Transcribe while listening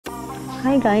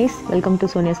Hi guys, welcome to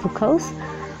Sonia's Cook House.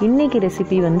 இன்னைக்கு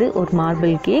recipe வந்து ஒரு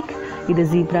மார்பிள் கேக். இது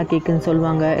ஜீப்ரா கேக்குன்னு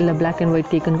சொல்லுவாங்க, இல்லை பிளாக் அண்ட்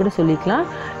ஒயிட் கேக்குன்னு கூட சொல்லிக்கலாம்.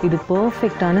 இது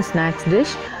பர்ஃபெக்டான ஸ்நாக்ஸ்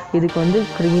டிஷ். இதுக்கு வந்து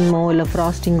க்ரீமோ இல்லை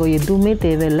ஃப்ராஸ்டிங்கோ எதுவுமே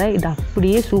தேவையில்லை. இது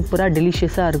அப்படியே சூப்பராக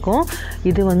டெலிஷியஸாக இருக்கும்.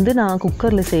 இது வந்து நான்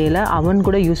குக்கரில் செய்யலை, அவன்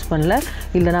கூட யூஸ் பண்ணல,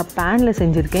 இல்லை நான் பேனில்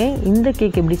செஞ்சுருக்கேன். இந்த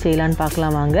கேக் எப்படி செய்யலான்னு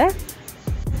பார்க்கலாம் வாங்க.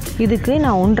 இதுக்கு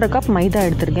நான் 1.5 கப் மைதா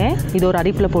எடுத்திருக்கேன். இது ஒரு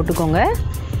அரிப்பில் போட்டுக்கோங்க.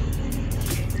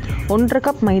 1.5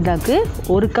 கப் மைதாக்கு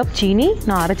 1 கப் சீனி,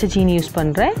 நான் அரைச்ச சீனி யூஸ்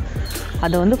பண்ணுறேன்.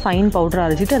 அதை வந்து ஃபைன் பவுடர்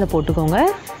அரைச்சிட்டு அதை போட்டுக்கோங்க.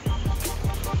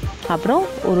 அப்புறம்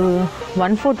ஒரு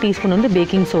 1/4 டீஸ்பூன் வந்து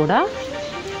பேக்கிங் சோடா,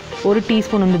 1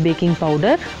 டீஸ்பூன் வந்து பேக்கிங்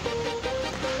பவுடர்,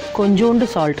 கொஞ்சோண்டு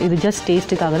சால்ட். இது ஜஸ்ட்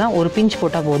டேஸ்ட்டுக்காக தான், ஒரு பிஞ்ச்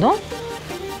போட்டால் போதும்.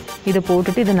 இதை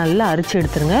போட்டுட்டு இதை நல்லா அரைச்சி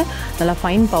எடுத்துருங்க. நல்லா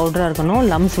ஃபைன் பவுடராக இருக்கணும்,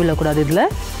 லம்ஸ் விழக்கூடாது.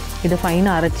 இதை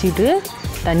ஃபைனாக அரைச்சிட்டு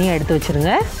தனியாக எடுத்து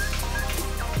வச்சுருங்க.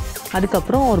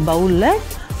 அதுக்கப்புறம் ஒரு பவுலில்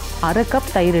 1/2 கப்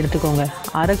தயிர் எடுத்துக்கோங்க.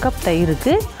 1/2 கப்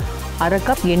தயிருக்கு 1/2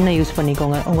 கப் எண்ணெய் யூஸ்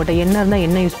பண்ணிக்கோங்க. உங்கள்கிட்ட எண்ணெய் இருந்தால்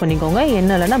எண்ணெய் யூஸ் பண்ணிக்கோங்க,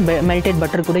 எண்ணெய் இல்லைன்னா மெல்டட்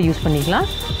பட்டர் கூட யூஸ் பண்ணிக்கலாம்.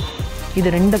 இது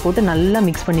ரெண்டை போட்டு நல்லா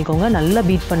மிக்ஸ் பண்ணிக்கோங்க. நல்லா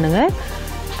பீட் பண்ணுங்கள்.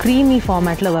 க்ரீமி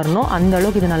ஃபார்மேட்டில் வரணும், அந்த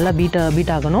அளவுக்கு இது நல்லா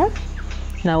பீட் ஆகணும்.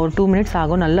 நான் ஒரு 2 மினிட்ஸ்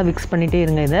ஆகும். நல்லா மிக்ஸ் பண்ணிகிட்டே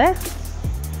இருங்க.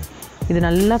 இது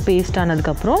நல்லா பேஸ்ட்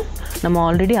ஆனதுக்கப்புறம் நம்ம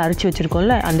ஆல்ரெடி அரைச்சி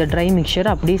வச்சுருக்கோம்ல, அந்த ட்ரை மிக்சரை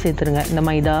அப்படியே சேர்த்துருங்க. இந்த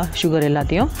மைதா, சுகர்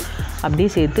எல்லாத்தையும்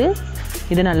அப்படியே சேர்த்து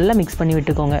இதை நல்லா மிக்ஸ் பண்ணி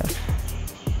விட்டுக்கோங்க.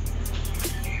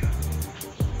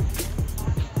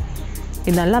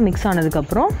 இது நல்லா மிக்ஸ்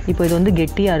ஆனதுக்கப்புறம் இப்போ இது வந்து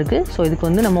கெட்டியாக இருக்குது. ஸோ இதுக்கு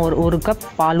வந்து நம்ம ஒரு கப்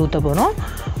பால் ஊற்ற போகிறோம்.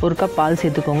 1 கப் பால்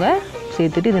சேர்த்துக்கோங்க.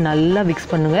 சேர்த்துட்டு இது நல்லா மிக்ஸ்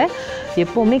பண்ணுங்கள்.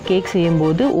 எப்போவுமே கேக்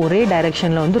செய்யும்போது ஒரே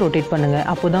டைரெக்ஷனில் வந்து ரொட்டேட் பண்ணுங்கள்.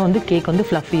 அப்போ தான் வந்து கேக் வந்து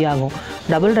ஃப்ளஃபி ஆகும்.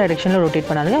 டபுள் டைரெக்ஷனில் ரொட்டேட்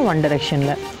பண்ணாதுங்க, 1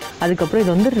 டைரெக்ஷனில். அதுக்கப்புறம்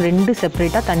இது வந்து 2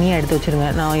 செப்பரேட்டாக தனியாக எடுத்து வச்சுருங்க.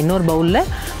 நான் இன்னொரு பவுலில்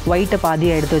ஒயிட்டை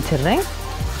பாதியாக எடுத்து வச்சிடுறேன்.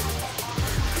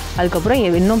 அதுக்கப்புறம்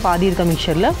இன்னும் பாதி இருக்க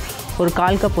மிக்சரில் ஒரு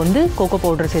 1/4 கப் வந்து கோகோ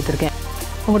பவுடர் சேர்த்துருக்கேன்.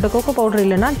 உங்கள்கிட்ட கோகோ பவுடர்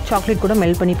இல்லைன்னா சாக்லேட் கூட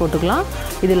மெல்ட் பண்ணி போட்டுக்கலாம்.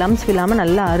 இது லம்ஸ் இல்லாமல்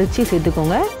நல்லா அரைச்சி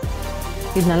சேர்த்துக்கோங்க.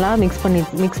 இது நல்லா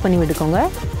மிக்ஸ் பண்ணி விட்டுக்கோங்க.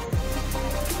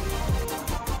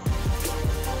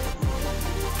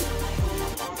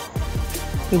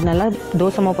 இது நல்லா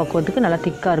தோசை மாவு பக்குவத்துக்கு நல்லா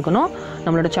திக்காக இருக்கணும்.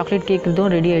 நம்மளோட சாக்லேட் கேக்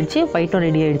இதுவும் ரெடி ஆகிடுச்சு, ஒயிட்டும்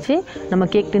ரெடி ஆகிடுச்சு. நம்ம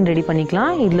கேக் டின் ரெடி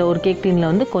பண்ணிக்கலாம். இதில் ஒரு கேக் டின்னில்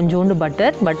வந்து கொஞ்சோண்டு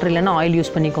பட்டர் இல்லைன்னா ஆயில்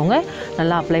யூஸ் பண்ணிக்கோங்க.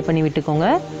 நல்லா அப்ளை பண்ணி விட்டுக்கோங்க.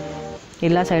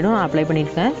 எல்லா சைடும் நான் அப்ளை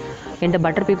பண்ணியிருக்கேன். என்கிட்ட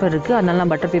பட்டர் பேப்பர் இருக்குது, அதனால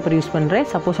நான் பட்டர் பேப்பர் யூஸ் பண்ணுறேன்.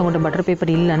 சப்போஸ் உங்கள்கிட்ட பட்டர்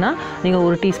பேப்பர் இல்லைன்னா நீங்கள்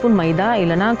 1 டீஸ்பூன் மைதா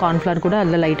இல்லைனா கார்ன்ஃப்ளவர் கூட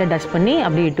அதில் லைட்டாக டஸ்ட் பண்ணி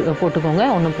அப்படியே போட்டுக்கோங்க.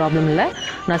 ஒன்றும் ப்ராப்ளம் இல்லை.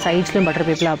 நான் சைட்ஸ்லையும் பட்டர்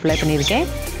பேப்பரில் அப்ளை பண்ணியிருக்கேன்.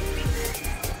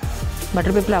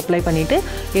 பட்டர் பேப்பரில் அப்ளை பண்ணிவிட்டு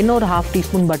இன்னொரு 1/2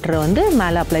 டீஸ்பூன் பட்டரை வந்து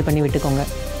மேலே அப்ளை பண்ணி விட்டுக்கோங்க.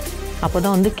 அப்போ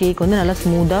தான் வந்து கேக் வந்து நல்லா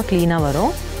ஸ்மூத்தாக க்ளீனாக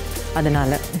வரும்.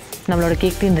 அதனால் நம்மளோட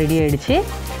கேக் டின் ரெடி ஆகிடுச்சு.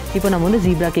 இப்போ நம்ம வந்து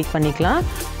ஜீப்ரா கேக் பண்ணிக்கலாம்.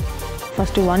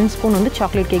 ஃபஸ்ட்டு 1 ஸ்பூன் வந்து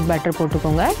சாக்லேட் கேக் பேட்டர்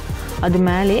போட்டுக்கோங்க. அது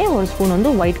மேலேயே 1 ஸ்பூன்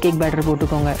வந்து ஒயிட் கேக் பேட்டர்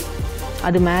போட்டுக்கோங்க.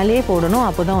 அது மேலேயே போடணும்.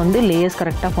 அப்போ தான் வந்து லேயர்ஸ்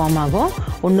கரெக்டாக ஃபார்ம் ஆகும்.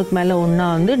 ஒன்றுக்கு மேலே ஒன்றா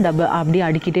வந்து அப்படியே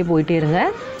அடிக்கிட்டே போயிட்டே இருங்க.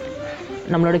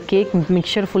 நம்மளோட கேக்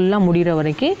மிக்சர் ஃபுல்லாக முடிகிற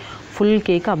வரைக்கும் ஃபுல்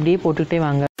கேக் அப்படியே போட்டுக்கிட்டே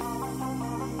வாங்க.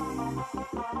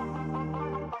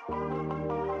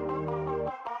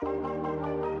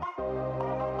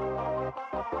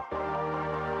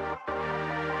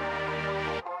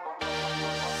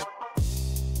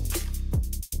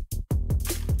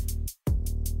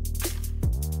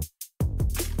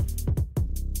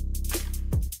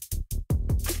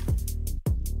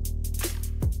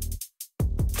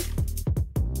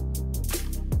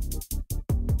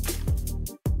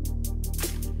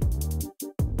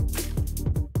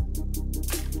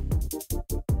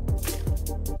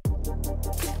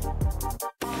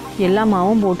 எல்லா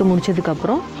மாவும் போட்டு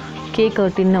முடிச்சதுக்கப்புறம் கேக்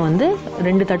டின்னை வந்து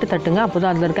 2 தட்டு தட்டுங்க. அப்போ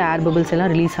தான் அதில் இருக்க ஏர் பபிள்ஸ்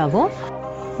எல்லாம் ரிலீஸ் ஆகும்.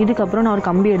 இதுக்கப்புறம் நான் ஒரு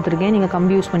கம்பி எடுத்திருக்கேன். நீங்கள்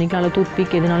கம்பி யூஸ் பண்ணிக்கலாம், இல்லை டூத்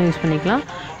பிக் எதுனாலும் யூஸ் பண்ணிக்கலாம்.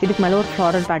 இதுக்கு மேலே ஒரு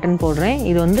ஃப்ளாரல் பேட்டர்ன் போடுறேன்.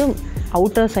 இது வந்து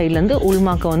அவுட்டர் சைட்லேருந்து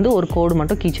உள்மாக்க வந்து ஒரு கோடு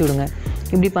மட்டும் கீச்சி விடுங்க.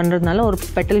 இப்படி பண்ணுறதுனால ஒரு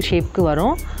பெட்டல் ஷேப்க்கு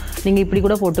வரும். நீங்கள் இப்படி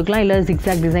கூட போட்டுக்கலாம், இல்லை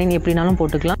ஜிக்ஸாக் டிசைன் எப்படினாலும்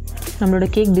போட்டுக்கலாம். நம்மளோட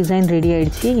கேக் டிசைன் ரெடி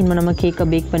ஆகிடுச்சு. இனிமேல் நம்ம கேக்கை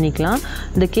பேக் பண்ணிக்கலாம்.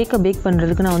 இந்த கேக்கை பேக்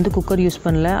பண்ணுறதுக்கு நான் வந்து குக்கர் யூஸ்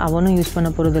பண்ணல, அவனும் யூஸ் பண்ண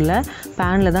போகிறதில்ல,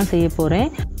 பேனில் தான் செய்ய போகிறேன்.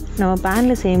 நம்ம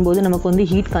பேனில் செய்யும்போது நமக்கு வந்து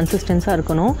ஹீட் கன்சிஸ்டன்ஸாக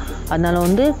இருக்கணும். அதனால்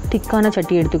வந்து திக்கான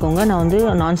சட்டி எடுத்துக்கோங்க. நான் வந்து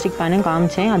நான்ஸ்டிக் பேனையும்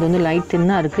காமிச்சேன். அது வந்து லைட்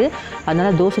தின்னாக இருக்குது.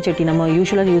 அதனால் தோசை சட்டி, நம்ம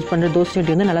யூஸ்வலாக யூஸ் பண்ணுற தோசை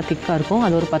சட்டி வந்து நல்லா திக்காக இருக்கும்.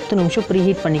 அது ஒரு 10 நிமிஷம் ப்ரீ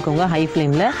ஹீட் பண்ணிக்கோங்க ஹை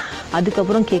ஃப்ளேமில்.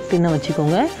 அதுக்கப்புறம் கேக் டின்னை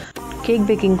வச்சுக்கோங்க. கேக்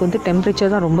பேக்கிங்க்கு வந்து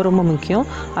டெம்பரேச்சர் தான் ரொம்ப ரொம்ப முக்கியம்.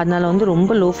 அதனால் வந்து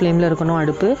ரொம்ப லோ ஃப்ளேமில் இருக்கணும்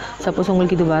அடுப்பு. சப்போஸ்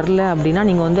உங்களுக்கு இது வரல அப்படின்னா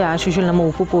நீங்கள் வந்து ஆஸ் யூஷுவல் நம்ம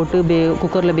உப்பு போட்டு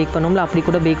குக்கரில் பேக் பண்ணோம்ல, அப்படி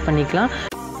கூட பேக் பண்ணிக்கலாம்.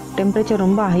 டெம்பரேச்சர்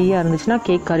ரொம்ப ஹையாக இருந்துச்சுன்னா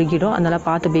கேக் கருகிடும். அதனால்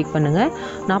பார்த்து பேக் பண்ணுங்கள்.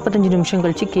 45 நிமிஷம்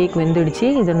கழிச்சு கேக் வெந்துடுச்சு.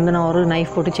 இதை வந்து நான் ஒரு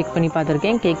நைஃப் போட்டு செக் பண்ணி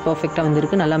பார்த்துருக்கேன். கேக் பர்ஃபெக்டாக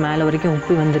வந்திருக்கு. நல்லா மேலே வரைக்கும்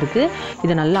உப்பி வந்திருக்கு.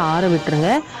 இதை நல்லா ஆற விட்டுருங்க.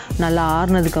 நல்லா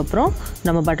ஆறுனதுக்கப்புறம்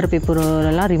நம்ம பட்டர்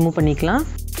பேப்பரெல்லாம் ரிமூவ் பண்ணிக்கலாம்.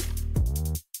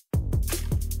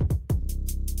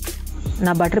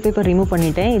 நான் பட்டர் பேப்பர் ரிமூவ்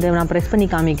பண்ணிட்டேன். இதை நான் ப்ரெஸ் பண்ணி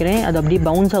காமிக்கிறேன். அது அப்படியே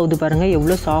பவுன்ஸ் ஆகுது பாருங்கள்.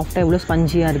 எவ்வளோ சாஃப்டாக எவ்வளோ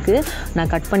ஸ்பஞ்சியாக இருக்குது.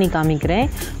 நான் கட் பண்ணி காமிக்கிறேன்.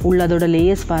 உள்ள அதோட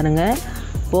லேயர்ஸ் பாருங்கள்.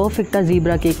 பர்ஃபெக்டாக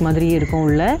ஜீப்ரா கேக் மாதிரியே இருக்கும்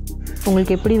உள்ள.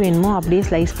 உங்களுக்கு எப்படி வேணுமோ அப்படியே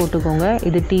ஸ்லைஸ் போட்டுக்கோங்க.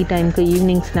 இது டீ டைமுக்கு,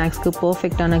 ஈவினிங் ஸ்நாக்ஸ்க்கு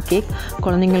பர்ஃபெக்டான கேக்.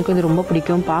 குழந்தைங்களுக்கு இது ரொம்ப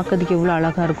பிடிக்கும். பார்க்கறதுக்கு எவ்வளோ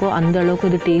அழகாக இருக்கோ அந்த அளவுக்கு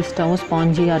இது டேஸ்ட்டாகவும்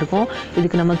ஸ்பாஞ்சியாக இருக்கும்.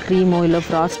 இதுக்கு நம்ம க்ரீமோ இல்லை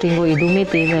ஃப்ராஸ்டிங்கோ எதுவுமே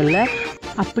தேவையில்லை.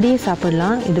 அப்படியே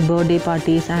சாப்பிடலாம். இது பர்த்டே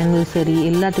பார்ட்டிஸ், ஆனிவர்சரி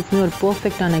எல்லாத்துக்குமே ஒரு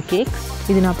பர்ஃபெக்டான கேக்.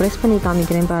 இது நான் ப்ரெஸ் பண்ணி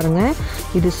காமிக்கிறேன் பாருங்கள்.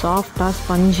 இது சாஃப்டாக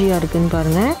ஸ்பஞ்சியாக இருக்குதுன்னு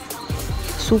பாருங்கள்.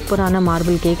 சூப்பரான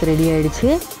மார்பிள் கேக் ரெடி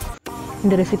ஆகிடுச்சு.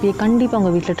 இந்த ரெசிபியை கண்டிப்பாக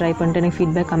உங்கள் வீட்டில் ட்ரை பண்ணிட்டு எனக்கு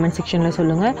ஃபீட்பேக் கமெண்ட் செக்ஷனில்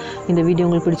சொல்லுங்கள். இந்த வீடியோ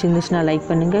உங்களுக்கு பிடிச்சிருந்துச்சுன்னா லைக்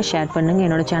பண்ணுங்கள், ஷேர் பண்ணுங்கள்,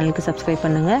 என்னோட சேனலுக்கு சப்ஸ்கிரைப்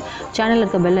பண்ணுங்கள். சேனலில்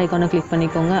இருக்க பெல் ஐக்கானை கிளிக்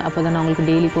பண்ணிக்கோங்க. அப்போ தான் நான் உங்களுக்கு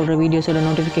டெய்லி போடுற வீடியோஸோட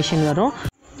நோட்டிஃபிகேஷன் வரும்.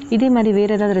 இதே மாதிரி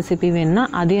வேறு ஏதாவது ரெசிபி வேணுன்னா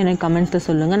அதையும் எனக்கு கமெண்ட்ஸில்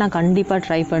சொல்லுங்கள். நான் கண்டிப்பாக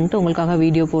ட்ரை பண்ணிட்டு உங்களுக்காக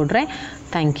வீடியோ போடுறேன்.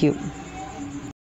 தேங்க்யூ.